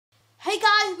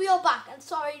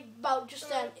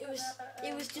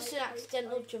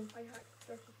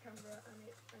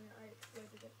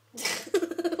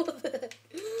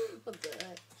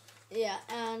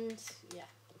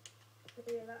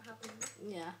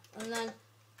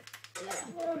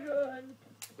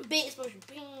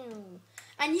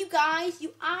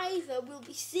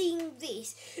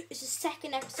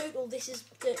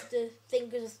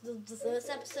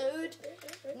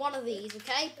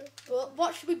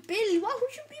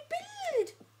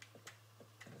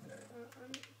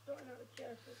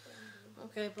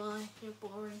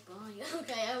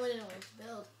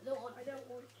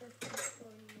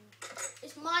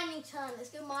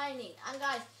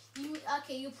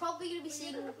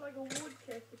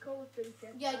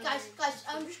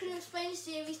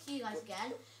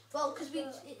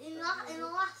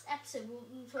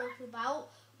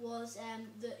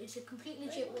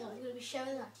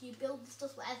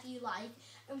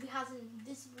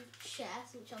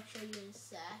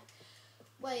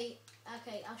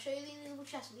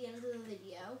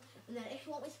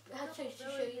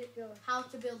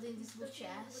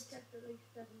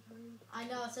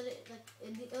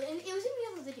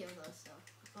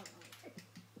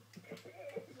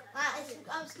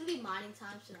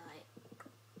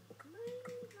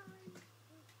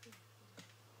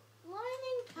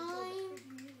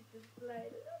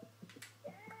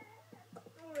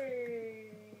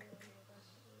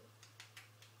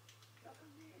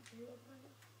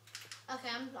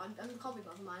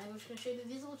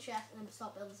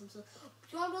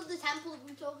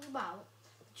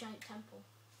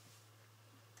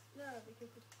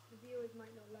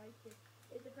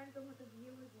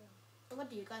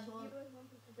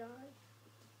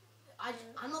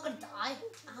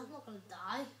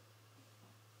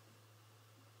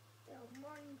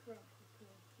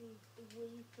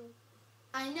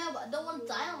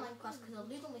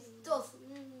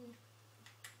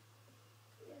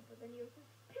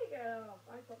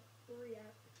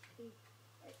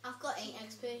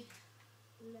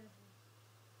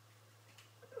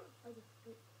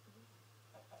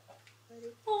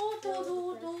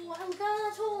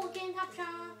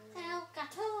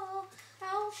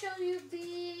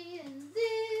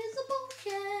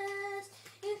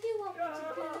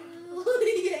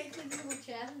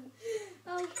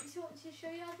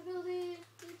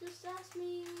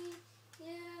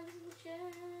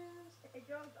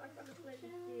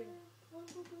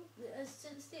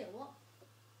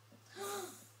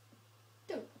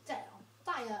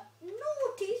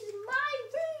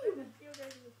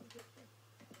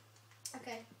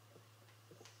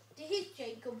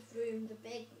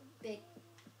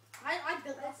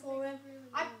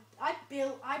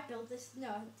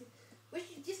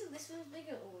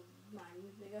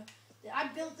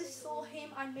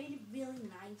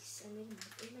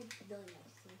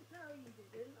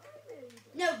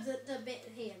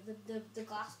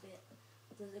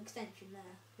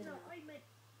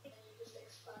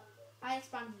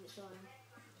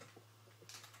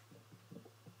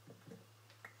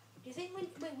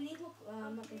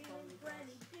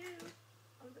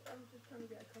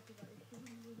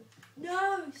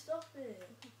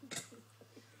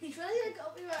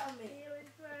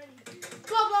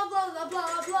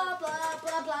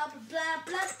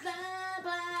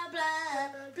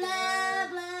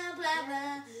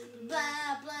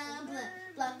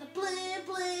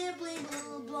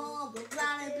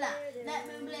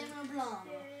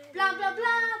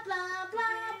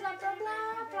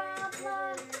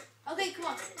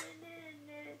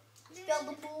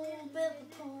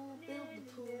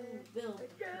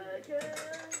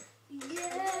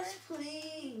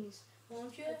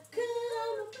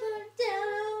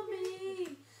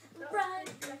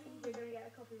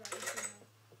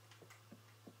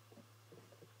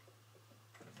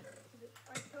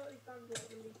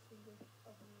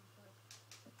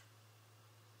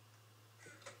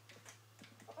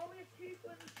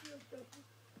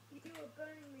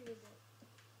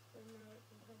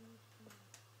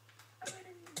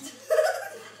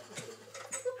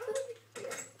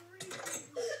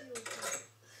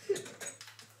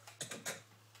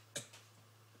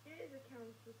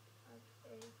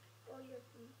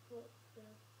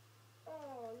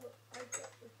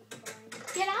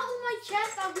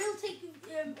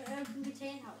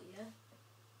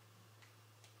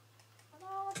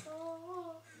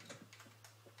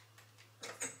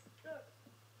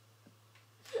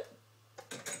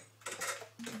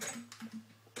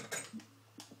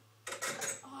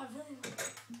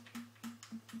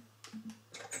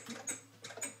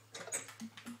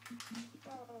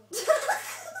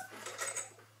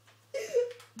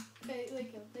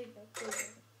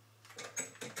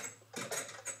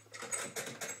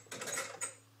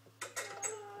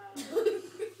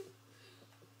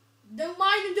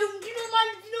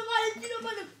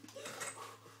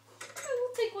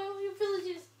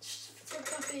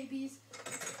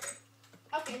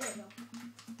Okay, there we go.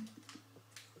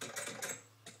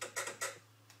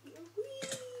 Whee!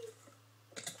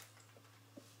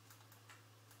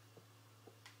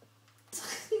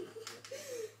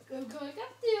 Go,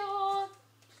 Captain!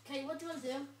 Okay, what do you want to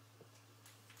do?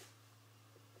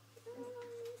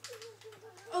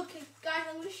 Okay, guys,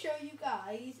 I'm going to show you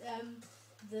guys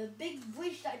the big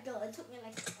bridge that I built. It took me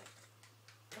like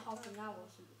half an hour or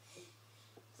something.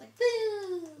 It's like,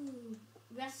 boom!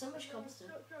 We had so much cobblestone.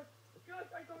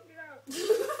 Josh, I can't get out.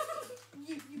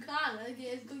 you can.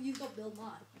 Okay, you've got build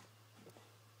mine.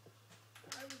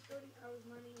 I was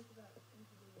mining into that.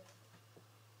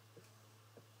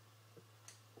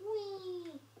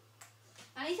 Whee!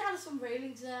 I need to add some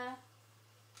railings there.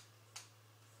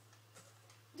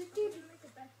 I'm gonna make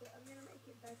it better. I'm gonna make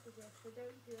it better, Josh. So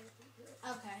don't do anything to it.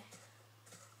 Okay.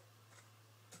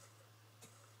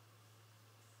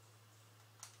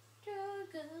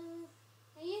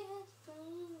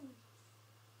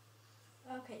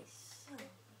 Okay, so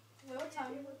what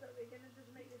time? We're gonna just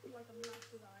make this like a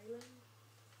massive island,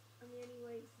 and the only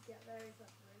way to get there is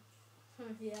that bridge.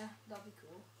 Yeah, that'd be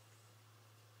cool.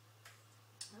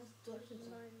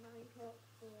 Minecart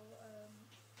for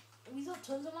We got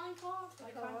tons of Minecraft.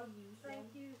 I can't use them.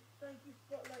 Thank you,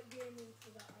 Spotlight Gaming,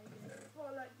 for that idea.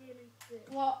 Spotlight Gaming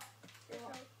 6. What? Check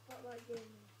out Spotlight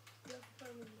Gaming. You have to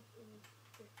phone in the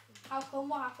description. How come?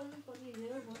 What happened? What do you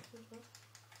do? What?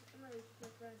 No, it's just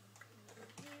my friend.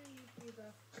 He's a YouTuber,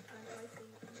 and I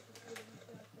think he's just good in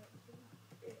perfect.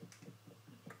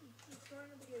 He's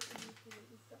trying to be a good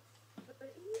YouTuber.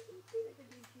 But he's been a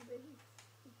good YouTuber.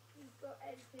 He's got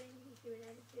editing. He's doing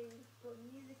editing. He's got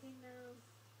music in now.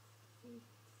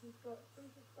 He's got some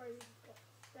subscribers. He's got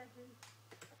 7.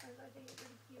 And I think it's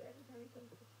really cute every time he comes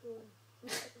to school.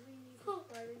 Every new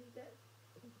subscriber he gets,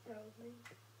 he tells me.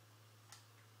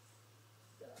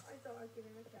 So I thought I'd give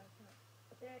him a shout out.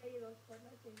 There you go,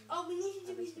 Spotlight Gaming. Oh, we need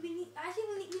to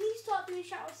start doing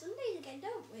shout out Sundays again,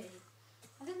 don't we?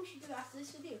 I think we should do it after this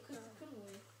video, couldn't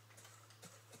we?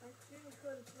 I think it's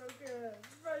broken.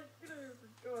 My screen is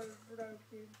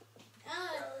broken.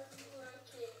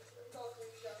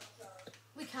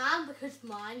 We can because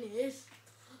mine is.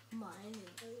 You'll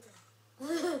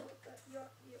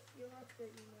have to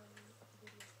email me the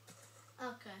video.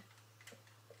 Okay.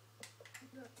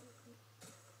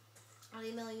 I'll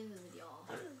email you the video.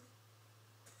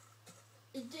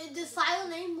 The file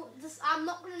name, I'm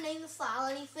not going to name the file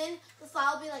anything. The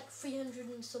file will be like 300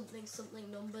 and something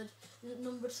numbered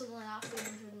something like that,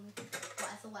 300 and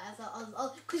whatever.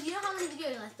 Because you know how many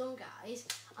videos I've done, guys?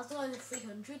 I've done over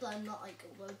 300, I've not like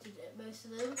uploaded it, most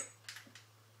of them.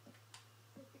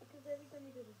 Because every time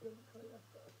you do a jump cut, I've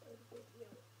got to upload a video.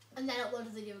 And then upload a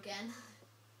video again.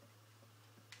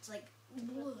 It's like,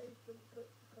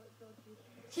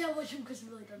 yeah, watch them because it's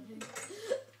really dodgy.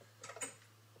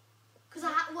 Because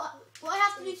what I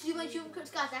have to do my jump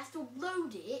cuts, guys, I have to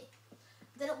upload it,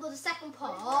 then upload the second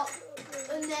part,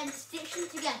 and then stitch them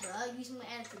together using my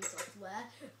editing software,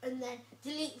 and then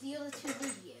delete the other 2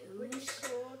 videos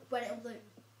when it uploads.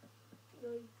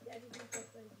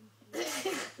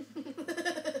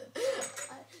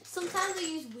 Sometimes I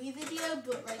use WeVideo,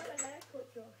 but like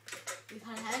we've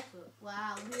had a haircut.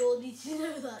 Wow, we all need to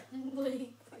know that, didn't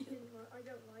we? I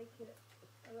don't like it.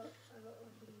 I don't like it.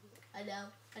 I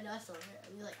know, I saw it.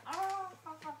 And you're like, ah. I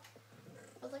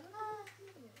was like, ah.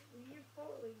 Were you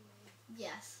following me?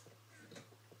 Yes.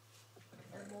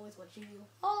 I'm always watching you.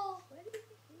 Oh. Where did you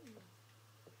see me?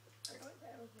 I like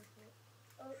that I was with it.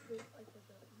 Oh, wait, I said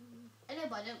that. I know,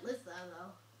 but I don't live there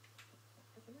though.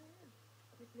 I don't know.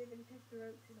 You live in Chester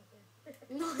Oaks in there.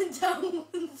 No, I don't.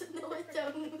 No, I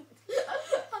don't.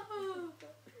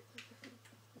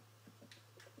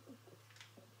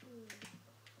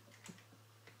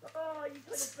 Oh, you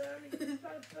trying to burn me. You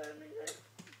trying to burn me. You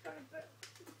trying to burn me.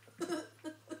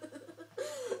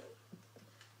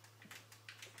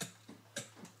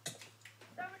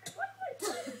 Damn it, what am I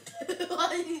doing? What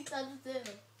are you trying to do?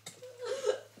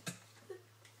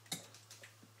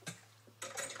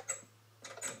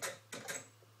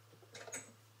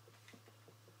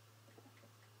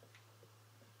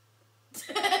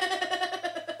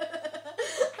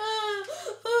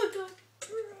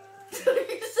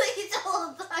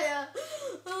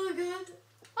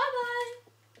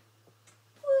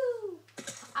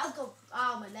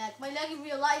 My leg in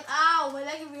real life. Ow, my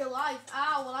leg in real life.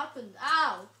 Ow, what happened?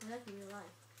 Ow, my leg in real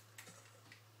life.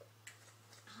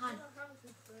 Our house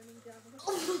is burning down.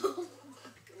 Oh,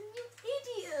 you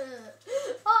idiot.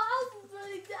 Our house is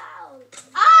burning down.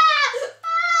 Ah!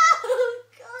 Oh,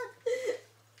 God.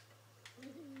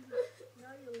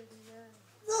 Now you're living there.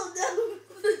 Oh, no.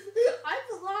 I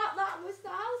forgot that was the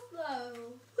house,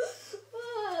 though.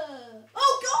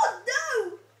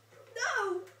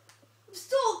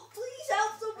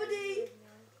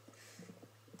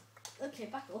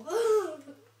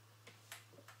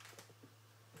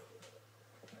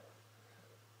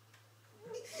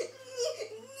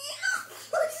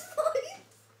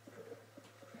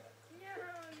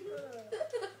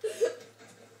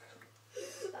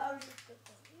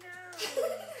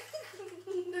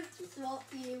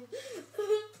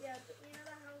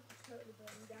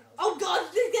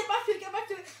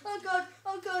 Oh god.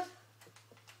 Oh god.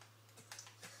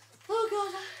 Oh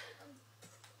god.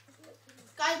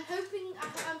 Guys, I'm hoping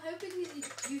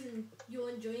you're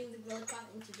enjoying the Gorilla Plant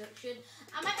introduction.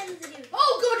 I might end the video.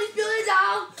 Oh god, it's building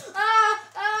down!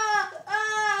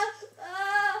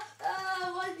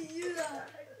 Why did you do that?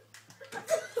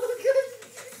 Oh god.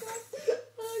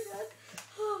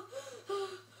 Oh god.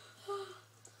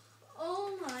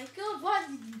 Oh my god, why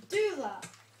did you do that?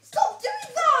 Stop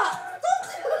doing that! Stop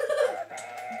doing that!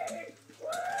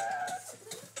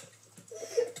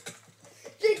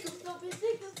 Jacob, stop it!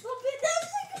 Jacob, stop it! No,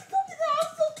 Jacob, stop it! I'm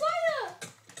so fire!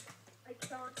 I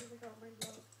can't because I got my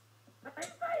glove. I'm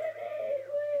Spider-Man!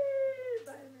 Woo!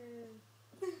 Spider-Man!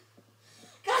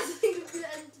 Guys, I think I'm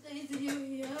gonna end today's video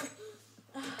here.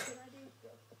 Can I do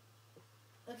stuff?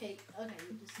 Okay,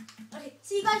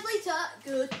 see you guys later.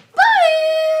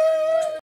 Goodbye!